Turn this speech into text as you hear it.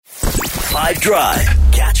5 Drive.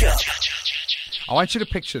 Catch up. I want you to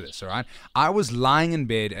picture this, all right? I was lying in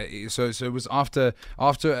bed, so it was after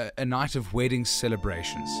a night of wedding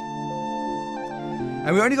celebrations.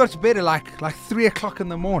 And we only got to bed at like 3 o'clock in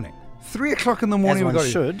the morning. 3 o'clock in the morning. As one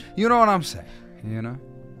should. You know what I'm saying, you know?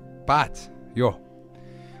 But,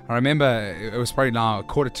 I remember it was probably now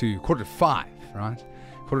quarter to 5, right?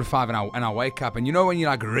 Quarter to 5, and I wake up, and you know when you're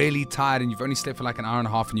like really tired and you've only slept for like an hour and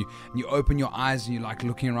a half, and you open your eyes and you're like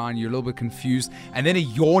looking around, you're a little bit confused, and then a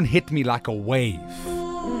yawn hit me like a wave,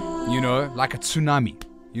 you know, like a tsunami,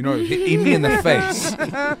 you know, hit me in the face,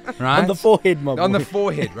 right? On the forehead, my boy. On the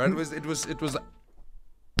forehead, right? It was.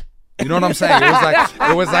 You know what I'm saying?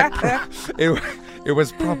 It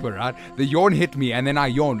was proper, right? The yawn hit me, and then I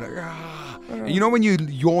yawned. You know when you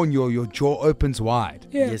yawn, your jaw opens wide.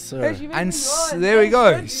 Yeah. Yes, sir. And there we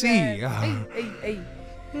go. See.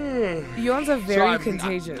 Yawns are very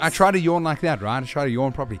contagious. I try to yawn like that, right? I try to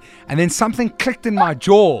yawn properly, and then something clicked in my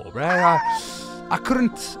jaw, right? I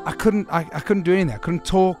couldn't do anything. I couldn't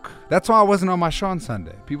talk. That's why I wasn't on my show on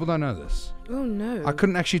Sunday. People don't know this. Oh no! I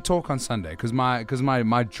couldn't actually talk on Sunday because my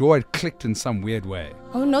jaw had clicked in some weird way.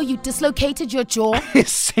 Oh no! You dislocated your jaw.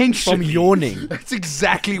 Essentially, from yawning. That's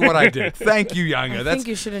exactly what I did. Thank you, Younger. I think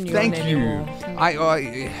you shouldn't yawn anymore. Thank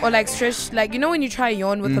you. Or like stretch, like you know when you try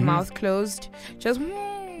yawn with the mouth closed, just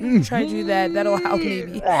try to do that. That'll help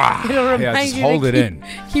maybe. It'll remind just you hold to it in.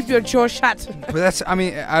 Keep your jaw shut. But that's, I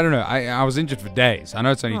mean, I don't know. I was injured for days. I know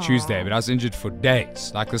it's only Tuesday, but I was injured for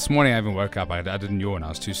days. Like this morning, I even woke up. I didn't yawn. I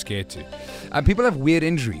was too scared to. People have weird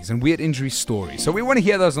injuries and weird injury stories. So we want to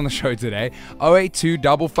hear those on the show today. 082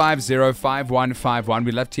 550 5151.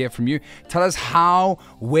 We'd love to hear from you. Tell us how,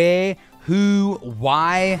 where, who,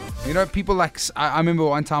 why. You know, people like, I remember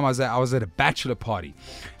one time I was at a bachelor party,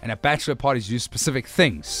 and at bachelor parties you do specific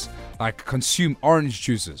things like consume orange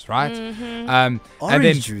juices, right? And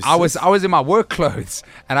then juices? I was in my work clothes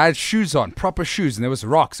and I had shoes on, proper shoes, and there was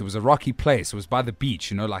rocks. It was a rocky place. It was by the beach,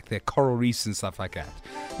 you know, like there are coral reefs and stuff like that.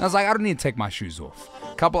 And I was like, I don't need to take my shoes off.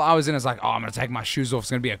 A couple hours in, I was like, I'm gonna take my shoes off. It's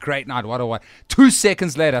gonna be a great night. What? 2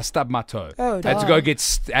 seconds later, I stubbed my toe. Had to go get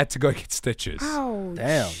stitches. Ouch.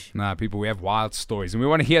 Damn. Nah, people, we have wild stories and we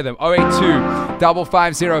want to hear them. 082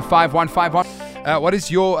 550 5151. What is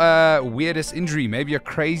your weirdest injury? Maybe your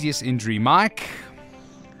craziest injury, Mike?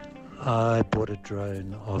 I bought a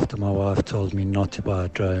drone after my wife told me not to buy a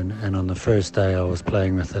drone, and on the first day I was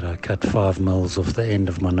playing with it, I cut 5 mils off the end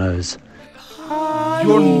of my nose.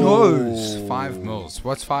 Your nose. 5 mils.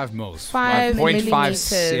 What's 5 mils? 5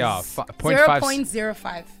 millimeters. Yeah,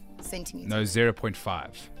 0.05 centimeters. No,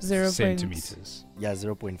 0.5 centimeters. Yeah,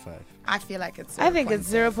 0.5. I feel like it's. I think it's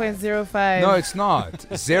 0.05. No, it's not.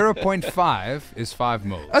 0.5 is 5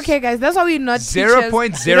 mils. Okay, guys, that's why we're not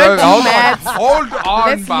 0.0. Hold on,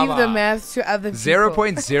 Let's Baba. leave the maths to other people.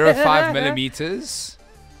 0.05 millimeters.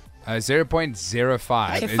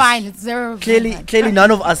 0.05. Okay, fine. It's 0. Clearly,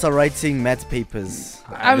 none of us are writing math papers.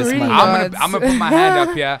 I'm this really month. not. I'm gonna put my hand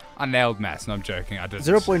up here. I nailed maths. No, I'm joking. I did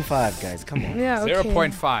 0.5, guys. Come on. Yeah, okay.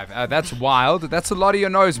 0.5. That's wild. That's a lot of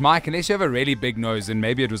your nose, Mike. Unless you have a really big nose, then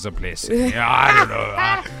maybe it was a blessing. Yeah, I don't know.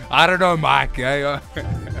 I don't know, Mike.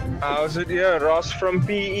 How's it here? Ross from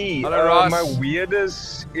PE. Hello, Ross. My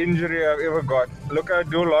weirdest injury I've ever got. Look, I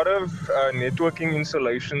do a lot of networking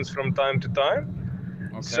installations from time to time.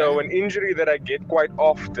 Okay. So an injury that I get quite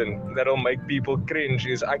often that'll make people cringe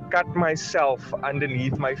is I cut myself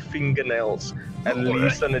underneath my fingernails at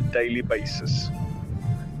least on a daily basis.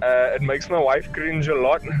 It makes my wife cringe a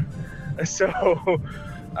lot. So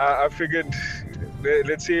I figured,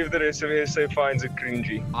 let's see if the rest of SA finds it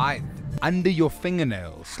cringy. Under your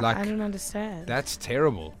fingernails, like I don't understand. that's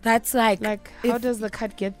terrible. That's like How does the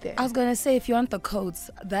cut get there? I was gonna say, if you want the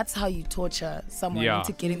codes, that's how you torture someone Yeah.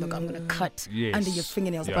 into getting the. I'm gonna cut Yes. under your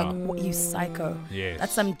fingernails. Yeah. But what, you psycho. Yes.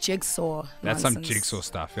 That's some jigsaw. That's some nonsense. jigsaw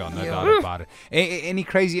stuff, yeah, no doubt about it. Any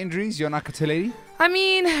crazy injuries, you're Nakata lady? I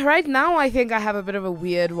mean, right now I think I have a bit of a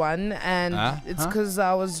weird one, and it's because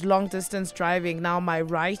I was long distance driving. Now my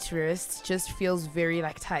right wrist just feels very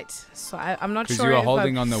like tight, so I'm not sure. Because you are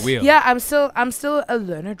holding on the wheel. Yeah, I'm still a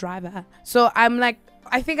learner driver, so I'm like,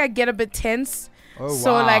 I think I get a bit tense. Oh,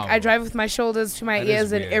 So wow. like I drive with my shoulders to my That is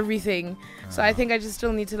ears and weird. everything. So I think I just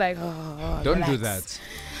still need to like, Don't do relax.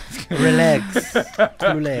 that. Relax.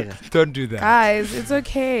 Relax. Don't do that. Guys, it's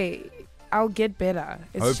okay. I'll get better.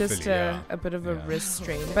 It's just Hopefully, yeah. a bit of a wrist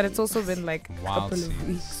strain, but it's also been like a Wild couple of scenes.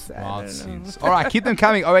 weeks. I Wild don't know. scenes. All right, keep them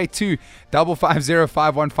coming. 082 550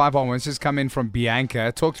 5151. Let's just come in from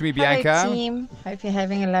Bianca. Talk to me, Bianca. Hello, team. Hope you're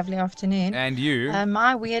having a lovely afternoon. And you.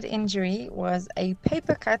 My weird injury was a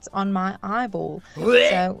paper cut on my eyeball.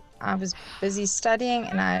 So I was busy studying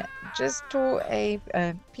and I just tore a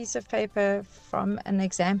piece of paper from an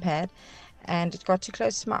exam pad and it got too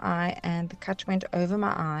close to my eye and the cut went over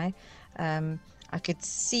my eye. I could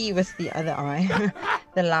see with the other eye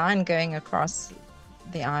the line going across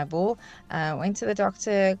the eyeball. Went to the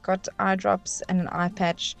doctor, got eye drops and an eye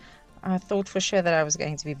patch. I thought for sure that I was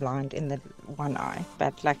going to be blind in the one eye,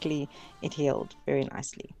 but luckily it healed very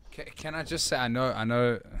nicely. Can I just say, I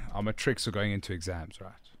know our matrics are going into exams,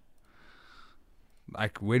 right?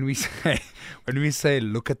 Like when we say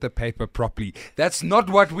look at the paper properly, that's not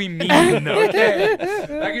what we mean, okay?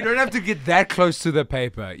 Like you don't have to get that close to the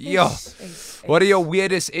paper. Yo, what are your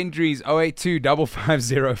weirdest injuries? 082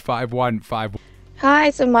 550 5151.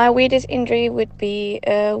 Hi, so my weirdest injury would be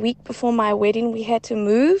a week before my wedding. We had to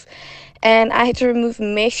move, and I had to remove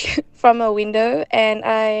mesh from a window,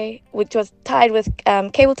 which was tied with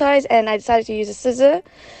cable ties, and I decided to use a scissor,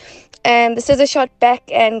 and the scissor shot back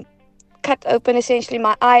and cut open essentially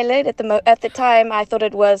my eyelid. At the time, I thought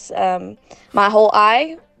it was my whole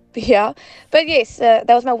eye. Yeah, but yes, that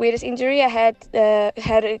was my weirdest injury. I had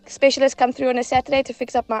a specialist come through on a Saturday to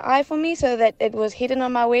fix up my eye for me so that it was hidden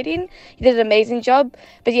on my wedding. He did an amazing job.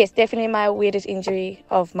 But yes, definitely my weirdest injury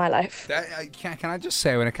of my life. Can I just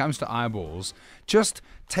say, when it comes to eyeballs, just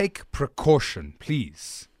take precaution,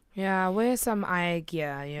 please. Yeah, wear some eye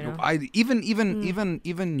gear, you know.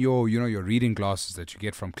 Even your reading glasses that you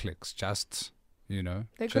get from Clicks, just.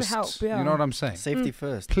 They could help, yeah. You know what I'm saying? Safety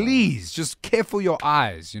first. Please, just care for your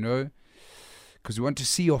eyes, because we want to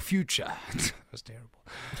see your future. That's terrible.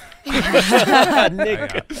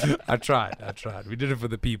 I tried. We did it for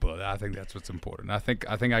the people. I think that's what's important. I think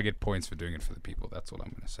I get points for doing it for the people. That's all I'm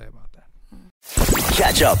going to say about that.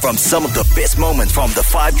 Catch up from some of the best moments from the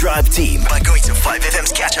 5 Drive team by going to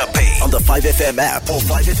 5FM's catch-up page on the 5FM app or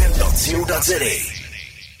 5FM.co.za.